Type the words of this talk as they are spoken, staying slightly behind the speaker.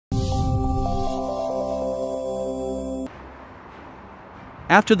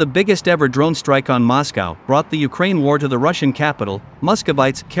After the biggest ever drone strike on Moscow brought the Ukraine war to the Russian capital,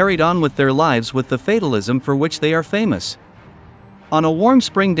 Muscovites carried on with their lives with the fatalism for which they are famous. On a warm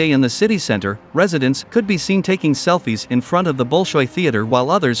spring day in the city center, residents could be seen taking selfies in front of the Bolshoi Theater while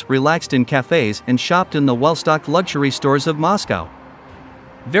others relaxed in cafes and shopped in the well-stocked luxury stores of Moscow.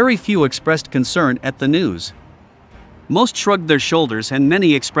 Very few expressed concern at the news. Most shrugged their shoulders and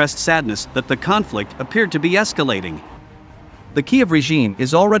many expressed sadness that the conflict appeared to be escalating. The Kiev regime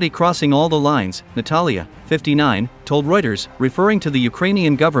is already crossing all the lines, Natalia, 59, told Reuters, referring to the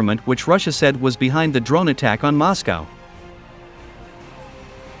Ukrainian government which Russia said was behind the drone attack on Moscow.